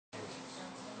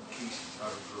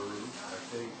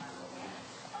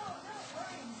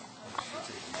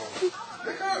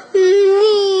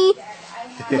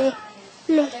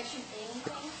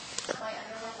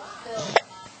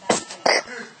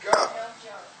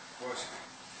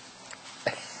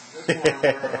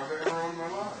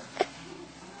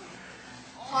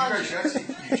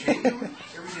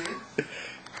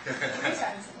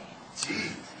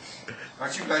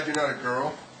Aren't you glad you're not a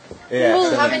girl?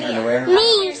 Yeah. How many?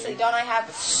 Seriously, don't I have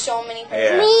so many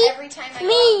pairs? Yeah. Every time I go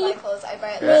out buy clothes, I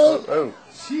buy at least. Oh.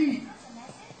 Gee.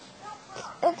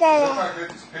 Look how good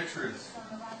this picture is.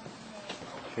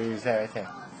 Who's that right there?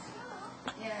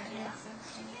 Yeah.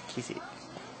 Kiss it.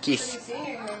 Pretty Kiss. soon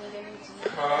you're gonna need a new TV.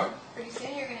 Huh? Pretty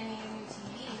soon you're gonna need a new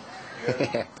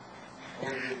TV. Yeah. I'm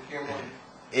gonna get camera.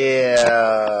 Ew.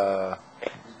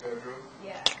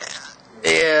 Yeah.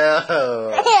 Ew.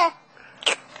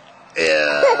 Ew.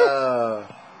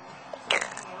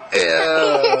 Ew.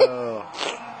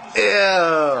 Ew.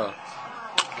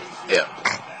 Ew.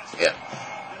 Ew.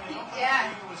 Dad,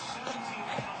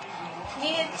 you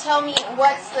need to tell me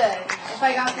if I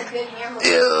got the good hammer.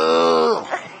 Ew.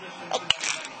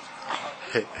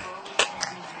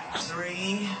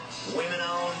 3 women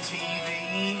on TV.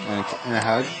 And a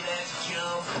hug?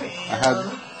 A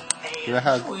hug. Give a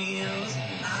hug.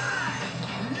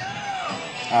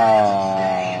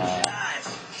 Aww.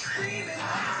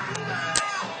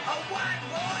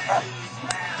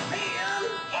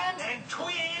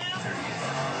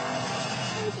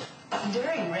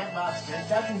 During Red Lobster,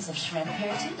 dozens of shrimp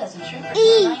pair 2 dozen shrimp for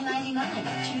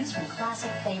 $9.99. Choose from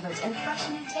classic favorites and fresh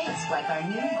new tastes like our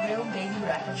new grilled baby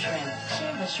rack of shrimp.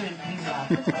 Share the shrimp you love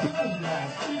with the flavor you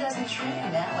love. 2 dozen shrimp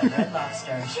now at Red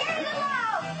Lobster.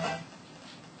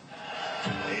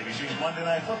 ABC's Monday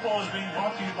Night Football is being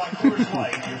brought to you by Coors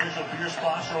Light, the official beer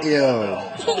sponsor of the Yo.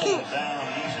 NFL. Down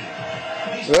easy.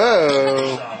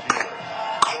 Whoa.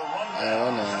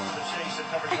 Oh no.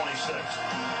 September 26th.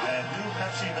 And new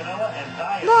Pepsi Vanilla and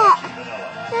Diet Pepsi Vanilla.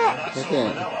 Not so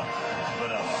vanilla.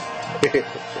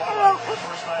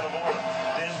 First night of autumn.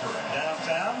 Denver and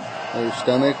downtown. Oh, your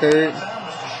stomach hurt?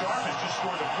 Mr. Sharp has just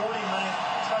scored a 49th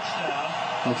touchdown.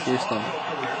 What's your stomach?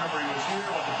 Remember, he was here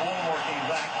when the Baltimore came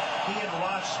back. He and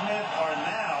Rod Smith are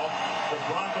now the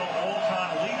Bronco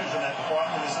all-time leaders in that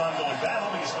department in this ongoing battle.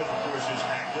 Because Smith, of course, is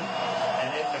active. And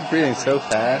You're breathing so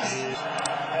fast.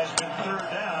 has been third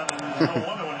down, and no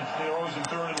wonder when they're always in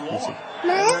third and long.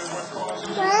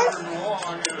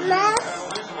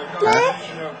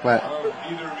 What?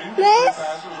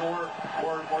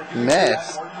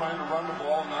 Mess?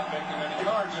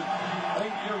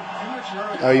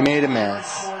 Oh, you made a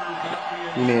mess.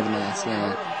 You made a mess,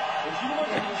 yeah.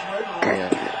 Yeah.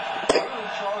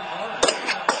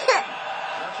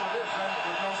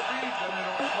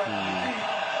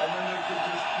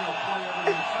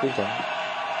 Good job.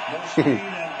 No speed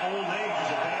and old age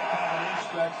is a bad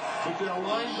combination. But their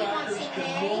linebackers can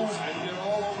move and get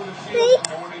all over the field,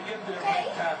 and when they get there,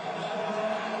 make tackles.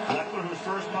 Eckler, whose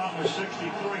first month was 63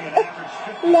 and averaged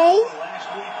 54 last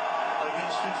week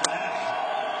against Cincinnati.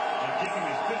 And kicking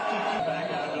his 52 back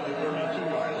out to the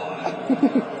 32-yard line.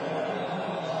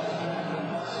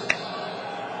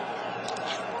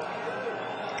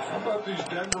 How about these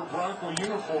Denver Bronco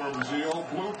uniforms, the old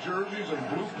blue jerseys and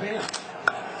blue pants?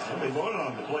 They voted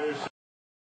on the players.